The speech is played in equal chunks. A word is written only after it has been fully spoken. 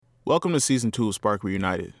Welcome to Season 2 of Spark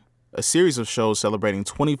Reunited, a series of shows celebrating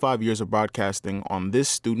 25 years of broadcasting on this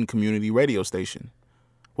student community radio station.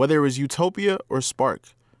 Whether it was Utopia or Spark,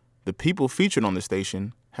 the people featured on the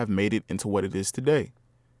station have made it into what it is today.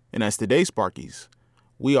 And as today's Sparkies,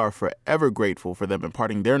 we are forever grateful for them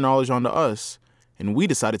imparting their knowledge onto us, and we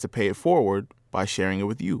decided to pay it forward by sharing it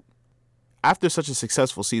with you. After such a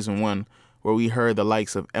successful Season 1, where we heard the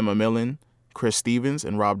likes of Emma Millen, Chris Stevens,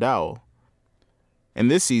 and Rob Dowell, in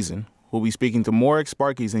this season, we'll be speaking to more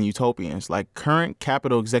ex-Sparkies and Utopians like current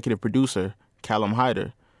Capitol executive producer Callum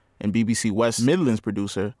Hyder and BBC West Midlands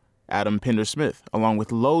producer Adam Pinder-Smith, along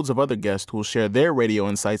with loads of other guests who will share their radio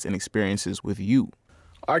insights and experiences with you.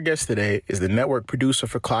 Our guest today is the network producer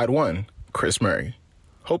for Clyde 1, Chris Murray.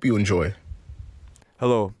 Hope you enjoy.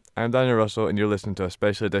 Hello, I'm Daniel Russell and you're listening to a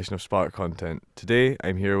special edition of Spark Content. Today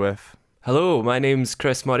I'm here with... Hello, my name's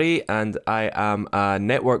Chris Murray and I am a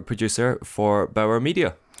network producer for Bauer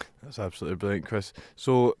Media. That's absolutely brilliant, Chris.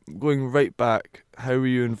 So, going right back, how were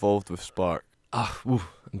you involved with Spark? I'm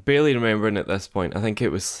barely remembering at this point. I think it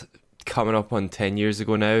was coming up on 10 years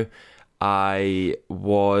ago now. I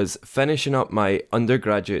was finishing up my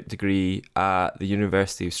undergraduate degree at the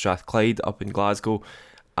University of Clyde up in Glasgow,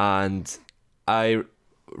 and I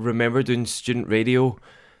remember doing student radio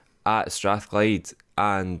at Strathclyde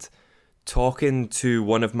and talking to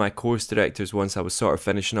one of my course directors once I was sort of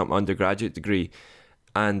finishing up my undergraduate degree,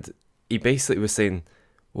 and he basically was saying,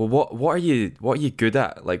 well, what are you good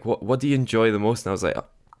at? Like, what do you enjoy the most? And I was like,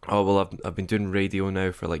 oh, well, I've been doing radio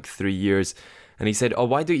now for like 3 years. And he said, oh,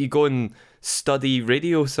 why don't you go and study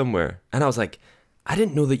radio somewhere? And I was like, I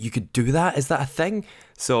didn't know that you could do that. Is that a thing?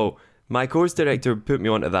 So my course director put me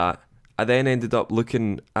onto that. I then ended up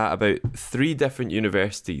looking at about 3 different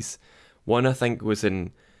universities. One, I think, was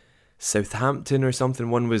in Southampton or something.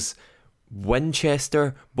 One was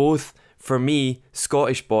Winchester. Both, for me,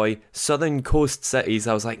 Scottish boy, southern coast cities.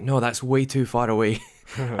 I was like, no, that's way too far away.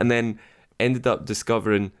 And then ended up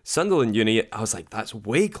discovering Sunderland Uni. I was like, that's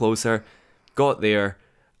way closer. Got there,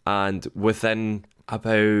 and within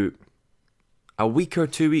about a week or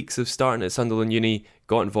 2 weeks of starting at Sunderland Uni,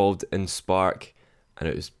 got involved in Spark, and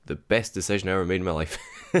it was the best decision I ever made in my life.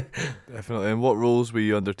 Definitely. And what roles were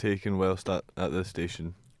you undertaking whilst at this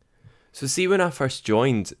station? So see, when I first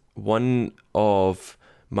joined, one of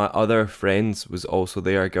my other friends was also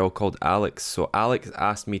there, a girl called Alex. So Alex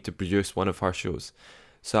asked me to produce one of her shows.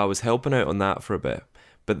 So I was helping out on that for a bit.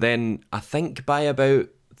 But then I think by about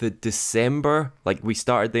the December, like we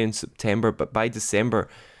started there in September, but by December,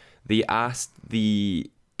 they asked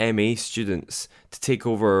the MA students to take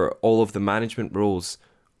over all of the management roles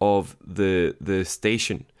of the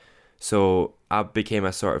station. So I became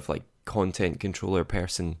a sort of like content controller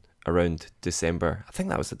person around December. I think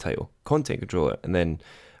that was the title, content controller. And then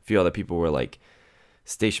a few other people were like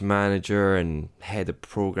station manager and head of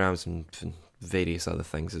programs and various other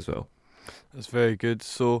things as well. That's very good.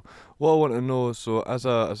 So what I want to know, so as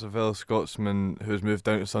a fellow Scotsman who's moved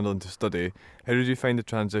down to Sunderland to study, how did you find the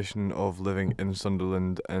transition of living in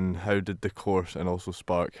Sunderland, and how did the course and also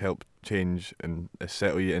Spark help change and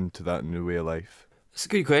settle you into that new way of life? That's a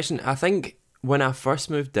good question. I think when I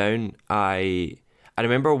first moved down, I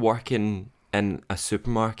remember working in a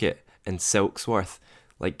supermarket in Silksworth,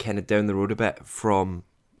 like kind of down the road a bit from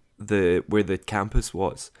where the campus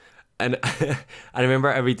was. And I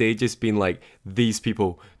remember every day just being like, these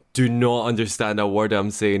people do not understand a word I'm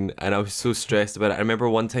saying. And I was so stressed about it. I remember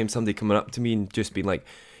one time somebody coming up to me and just being like,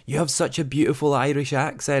 you have such a beautiful Irish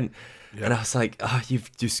accent. Yeah. And I was like,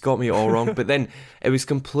 you've just got me all wrong. But then it was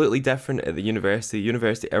completely different at the university.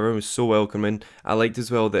 University, everyone was so welcoming. I liked as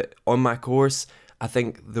well that on my course, I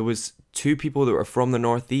think there was 2 people that were from the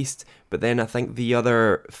Northeast, but then I think the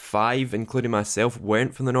other 5, including myself,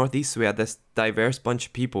 weren't from the Northeast. So we had this diverse bunch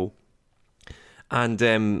of people.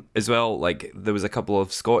 And as well, like there was a couple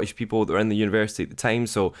of Scottish people that were in the university at the time,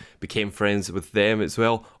 so became friends with them as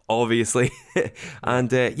well, obviously.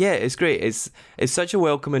 And yeah, it's great. It's such a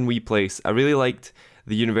welcoming wee place. I really liked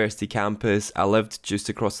the university campus. I lived just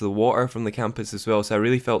across the water from the campus as well, so I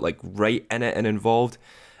really felt like right in it and involved.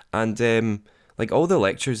 And like all the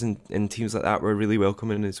lectures and teams like that were really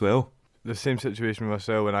welcoming as well. The same situation with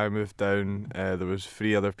myself. When I moved down, there was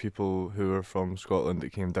 3 other people who were from Scotland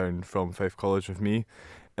that came down from Fife College with me,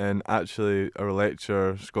 and actually our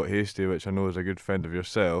lecturer Scott Hasty, which I know is a good friend of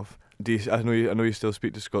yourself. I know you still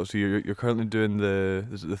speak to Scott. So you're currently doing the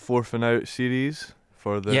 4th and Out series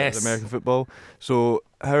for the American football. So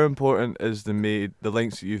how important is the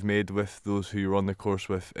links that you've made with those who you're on the course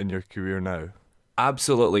with in your career now?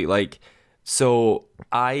 Absolutely. Like, so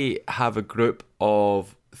I have a group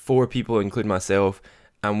of 4 people, including myself,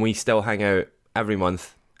 and we still hang out every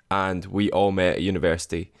month. and we all met at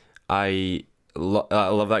university. I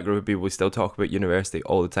love that group of people. We still talk about university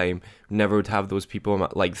all the time. Never would have those people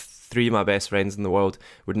like 3 of my best friends in the world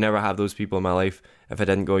would never have those people in my life if I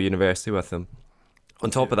didn't go to university with them. On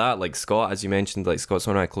top of that, like Scott, as you mentioned, like Scott's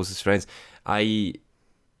one of my closest friends. I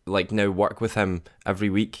like now work with him every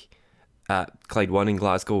week at Clyde 1 in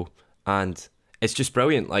Glasgow, and it's just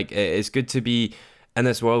brilliant. Like, it's good to be in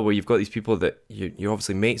this world where you've got these people that you're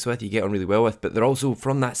obviously mates with, you get on really well with, but they're also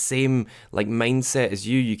from that same like mindset as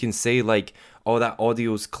you. You can say like, oh, that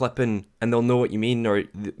audio's clipping, and they'll know what you mean, or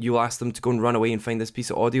you'll ask them to go and run away and find this piece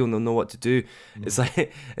of audio and they'll know what to do. It's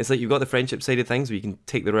like you've got the friendship side of things where you can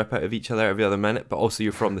take the rip out of each other every other minute, but also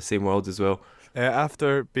you're from the same world as well.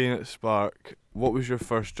 After being at Spark, what was your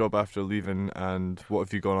first job after leaving, and what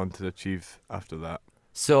have you gone on to achieve after that?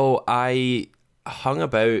 So I hung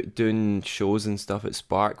about doing shows and stuff at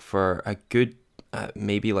Spark for a good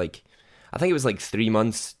maybe like, I think it was like 3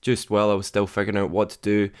 months, just while I was still figuring out what to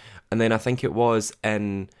do. And then I think it was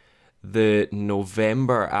in the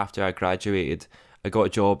November after I graduated, I got a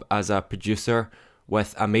job as a producer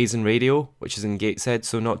with Amazing Radio, which is in Gateshead,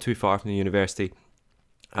 so not too far from the university.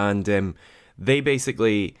 And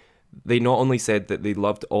they not only said that they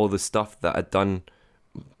loved all the stuff that I'd done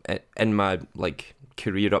in my like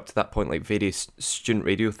career up to that point, like various student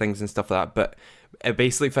radio things and stuff like that, but I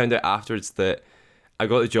basically found out afterwards that I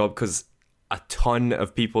got the job because a ton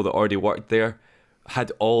of people that already worked there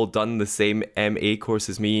had all done the same MA course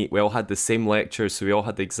as me. We all had the same lectures, so we all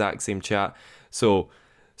had the exact same chat. So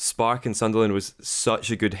Spark in Sunderland was such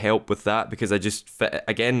a good help with that, because I just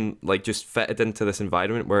fitted into this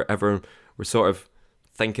environment where everyone were sort of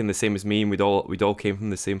thinking the same as me, and we'd all came from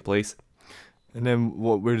the same place. And then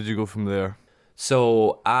where did you go from there?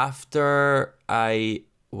 So after I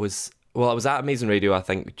was at Amazing Radio, I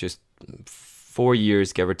think just 4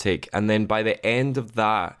 years, give or take. And then by the end of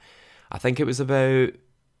that, I think it was about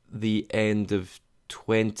the end of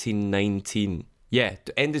 2019. Yeah,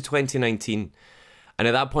 end of 2019. And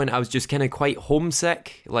at that point, I was just kind of quite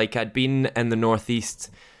homesick. Like, I'd been in the Northeast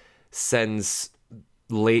since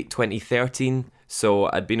late 2013. So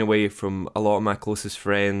I'd been away from a lot of my closest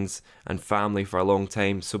friends and family for a long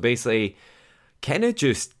time. So basically, kind of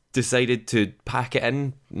just decided to pack it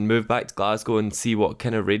in and move back to Glasgow and see what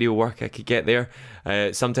kind of radio work I could get there.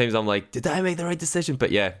 Sometimes I'm like, did I make the right decision?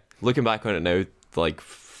 But yeah, looking back on it now, like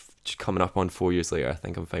just coming up on 4 years later, I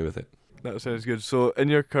think I'm fine with it. That sounds good. So in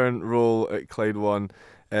your current role at Clyde 1,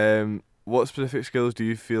 what specific skills do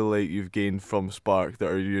you feel like you've gained from Spark that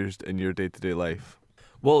are used in your day-to-day life?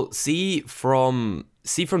 Well, see from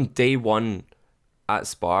day one at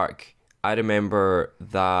Spark, I remember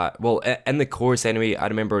that, well, in the course anyway, I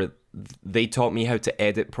remember they taught me how to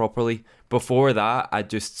edit properly. Before that,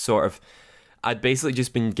 I'd basically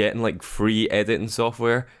just been getting like free editing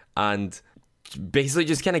software and basically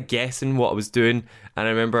just kind of guessing what I was doing. And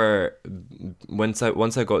I remember once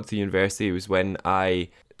I got to university, it was when I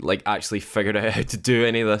like actually figured out how to do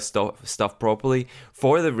any of this stuff properly.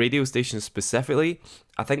 For the radio station specifically,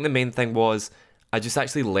 I think the main thing was I just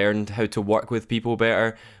actually learned how to work with people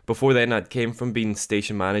better. Before then, I'd came from being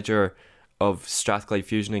station manager of Strathclyde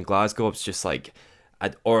Fusion in Glasgow. It's just like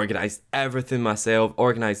I'd organised everything myself,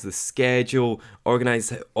 organised the schedule,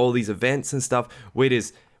 organised all these events and stuff.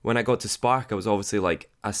 Whereas when I got to Spark, I was obviously like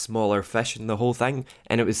a smaller fish in the whole thing.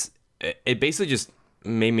 And it basically just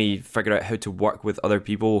made me figure out how to work with other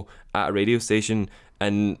people at a radio station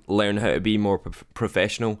and learn how to be more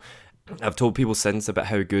professional. I've told people since about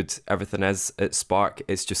how good everything is at Spark.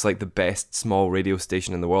 It's just like the best small radio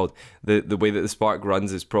station in the world. The way that the Spark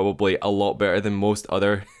runs is probably a lot better than most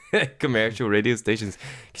other commercial radio stations,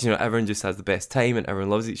 because everyone just has the best time and everyone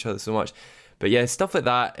loves each other so much. But yeah, stuff like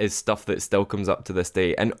that is stuff that still comes up to this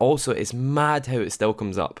day. And also, it's mad how it still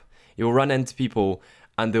comes up. You'll run into people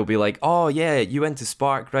and they'll be like, oh yeah, you went to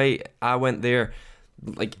Spark, right? I went there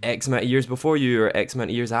like X amount of years before you or X amount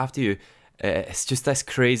of years after you. It's just this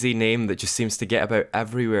crazy name that just seems to get about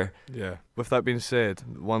everywhere. Yeah. With that being said,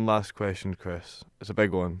 one last question, Chris. It's a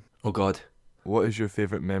big one. Oh God. What is your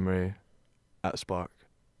favourite memory at Spark?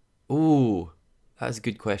 Ooh, that's a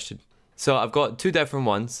good question. So I've got two different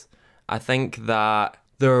ones. I think that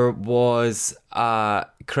there was a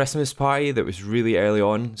Christmas party that was really early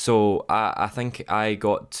on. So I think I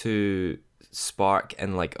got to Spark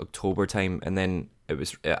in like October time, and then it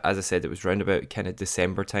was, as I said, it was round about kind of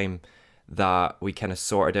December time that we kind of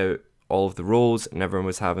sorted out all of the roles, and everyone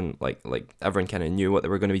was having like everyone kind of knew what they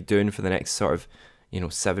were going to be doing for the next sort of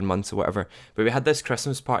 7 months or whatever. But we had this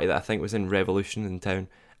Christmas party that I think was in Revolution in town,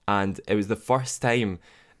 and it was the first time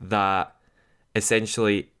that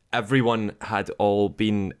essentially everyone had all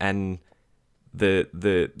been in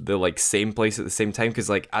the like same place at the same time, because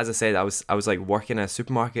like as I said, I was like working in a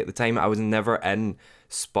supermarket at the time. I was never in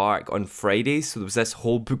Spark on Fridays, so there was this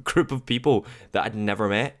whole group of people that I'd never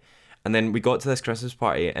met. And then we got to this Christmas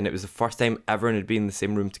party, and it was the first time everyone had been in the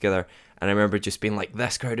same room together. And I remember just being like,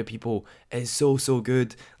 this crowd of people is so, so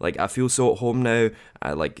good. Like, I feel so at home now.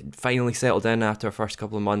 I, like, finally settled in after our first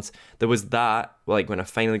couple of months. There was that, like, when I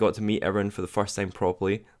finally got to meet everyone for the first time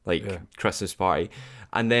properly, like, Christmas party.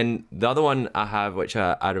 And then the other one I have, which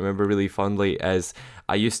I remember really fondly, is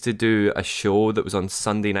I used to do a show that was on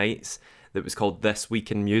Sunday nights that was called This Week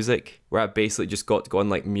in Music, where I basically just got to go on,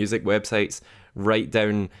 like, music websites, write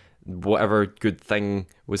down whatever good thing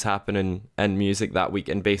was happening in music that week,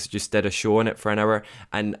 and basically just did a show on it for an hour.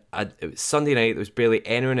 And it was Sunday night, there was barely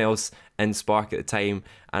anyone else in Spark at the time,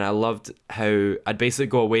 and I loved how I'd basically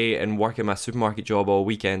go away and work in my supermarket job all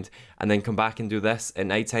weekend and then come back and do this at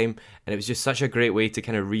night time, and it was just such a great way to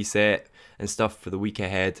kind of reset and stuff for the week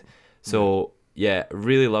ahead. So yeah,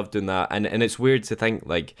 really loved doing that. And it's weird to think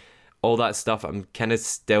like all that stuff, I'm kind of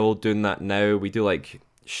still doing that now. We do like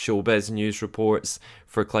showbiz news reports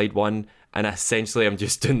for Clyde 1, and essentially I'm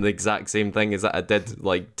just doing the exact same thing as that I did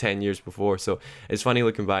like 10 years before. So it's funny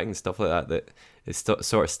looking back and stuff like that it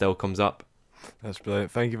sort of still comes up. That's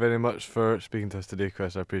brilliant. Thank you very much for speaking to us today,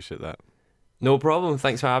 Chris. I appreciate that. No problem.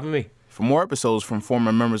 Thanks for having me. For more episodes from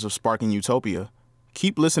former members of Spark and Utopia,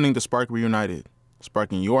 keep listening to Spark Reunited,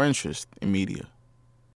 sparking your interest in media.